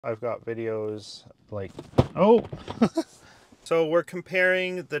I've got videos like, oh, so we're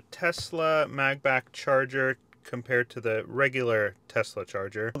comparing the Tesla Magbak charger compared to the regular Tesla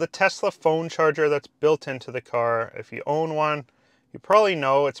charger. The Tesla phone charger that's built into the car, if you own one, you probably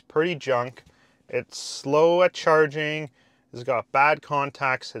know it's pretty junk. It's slow at charging, it's got bad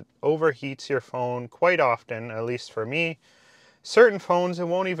contacts, it overheats your phone quite often, at least for me. Certain phones it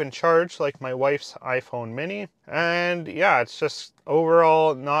won't even charge, like my wife's iPhone mini. And yeah, it's just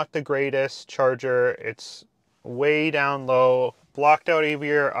overall not the greatest charger. It's way down low, blocked out of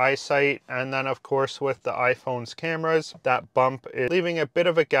your eyesight, and then of course with the iPhone's cameras, that bump is leaving a bit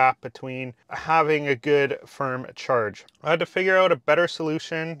of a gap between having a good firm charge. I had to figure out a better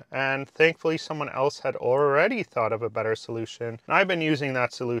solution, and thankfully someone else had already thought of a better solution. And I've been using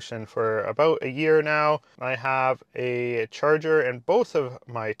that solution for about a year now. I have a charger in both of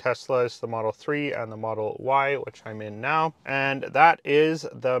my Teslas, the Model 3 and the Model Y, which I'm in now, and that is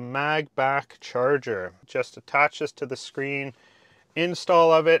the Magbak charger. Just attaches to the screen.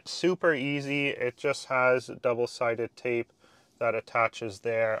 Install of it, super easy. It just has double-sided tape that attaches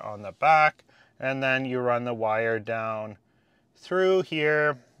there on the back, and then you run the wire down through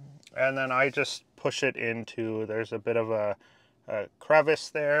here, and then I just push it into, there's a bit of a crevice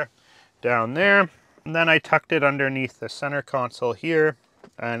there, down there, and then I tucked it underneath the center console here,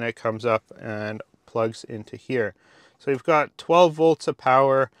 and it comes up and plugs into here. So you've got 12 volts of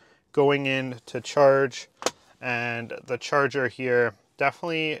power going in to charge, and the charger here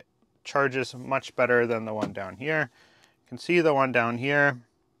definitely charges much better than the one down here. You can see the one down here.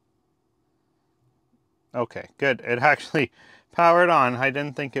 Okay, good. It actually powered on. I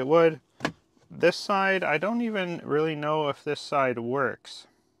didn't think it would. This side, I don't even really know if this side works.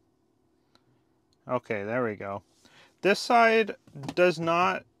 Okay, there we go. This side does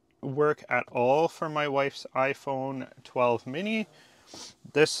not work at all for my wife's iPhone 12 mini.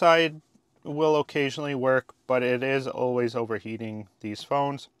 This side will occasionally work, but it is always overheating these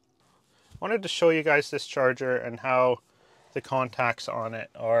phones. I wanted to show you guys this charger and how the contacts on it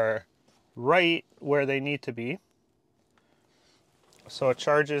are right where they need to be. So it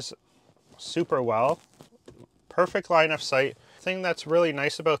charges super well. Perfect line of sight. The thing that's really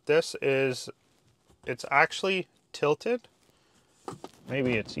nice about this is it's actually tilted.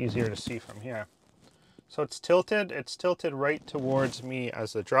 Maybe it's easier to see from here. So it's tilted right towards me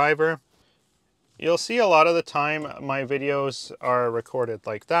as the driver. You'll see a lot of the time my videos are recorded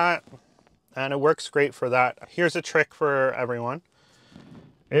like that, and it works great for that. Here's a trick for everyone.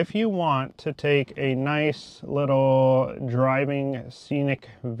 If you want to take a nice little driving scenic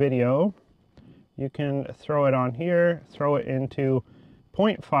video, you can throw it on here, throw it into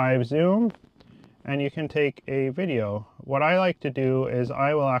 0.5 zoom, and you can take a video. What I like to do is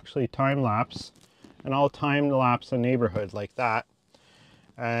I will actually time lapse, and I'll time lapse a neighborhood like that.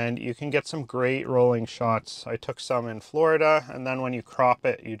 And you can get some great rolling shots. I took some in Florida, and then when you crop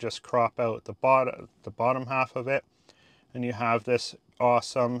it, you just crop out the bottom half of it, and you have this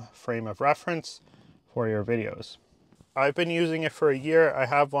awesome frame of reference for your videos. I've been using it for a year. I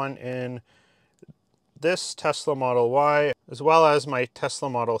have one in this Tesla Model Y, as well as my Tesla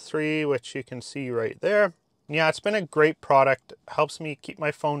Model 3, which you can see right there. Yeah, it's been a great product. It helps me keep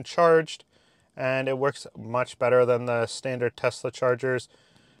my phone charged, and it works much better than the standard Tesla chargers.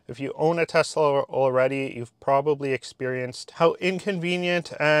 If you own a Tesla already, you've probably experienced how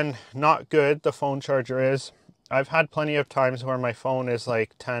inconvenient and not good the phone charger is. I've had plenty of times where my phone is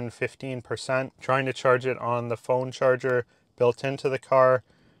like 10–15%, trying to charge it on the phone charger built into the car,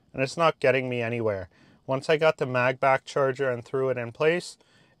 and it's not getting me anywhere. Once I got the Magbak charger and threw it in place,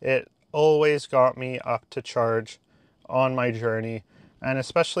 it always got me up to charge on my journey. And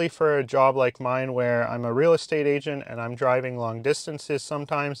especially for a job like mine where I'm a real estate agent and I'm driving long distances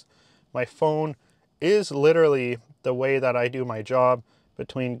sometimes, my phone is literally the way that I do my job,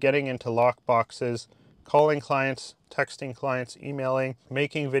 between getting into lock boxes, calling clients, texting clients, emailing,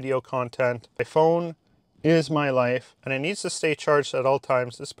 making video content. My phone is my life, and it needs to stay charged at all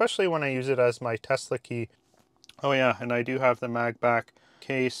times, especially when I use it as my Tesla key. Oh yeah, and I do have the Magbak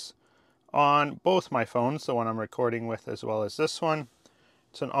case on both my phones, the one I'm recording with as well as this one.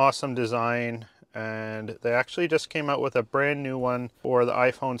 It's an awesome design, and they actually just came out with a brand new one for the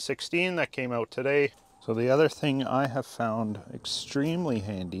iPhone 16 that came out today. So the other thing I have found extremely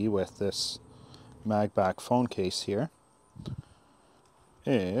handy with this Magbak phone case here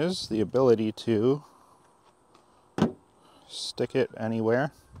is the ability to stick it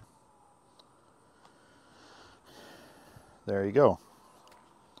anywhere. There you go.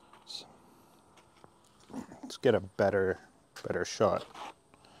 Let's get a better shot.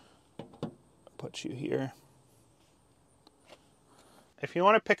 Put you here. If you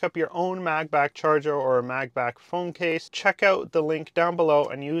want to pick up your own Magbak charger or a Magbak phone case, check out the link down below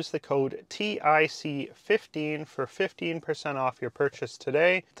and use the code TIC15 for 15% off your purchase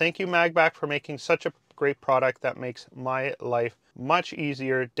today. Thank you, Magbak, for making such a great product that makes my life much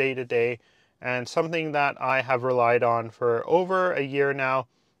easier day to day, and something that I have relied on for over a year now,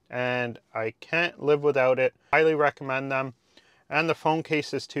 and I can't live without it. Highly recommend them. And the phone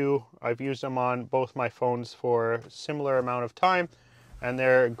cases too. I've used them on both my phones for a similar amount of time, and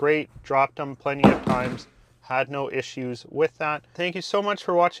they're great. Dropped them plenty of times, had no issues with that. Thank you so much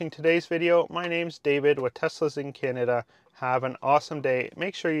for watching today's video. My name's David with Teslas in Canada. Have an awesome day.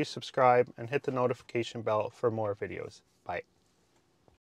 Make sure you subscribe and hit the notification bell for more videos. Bye.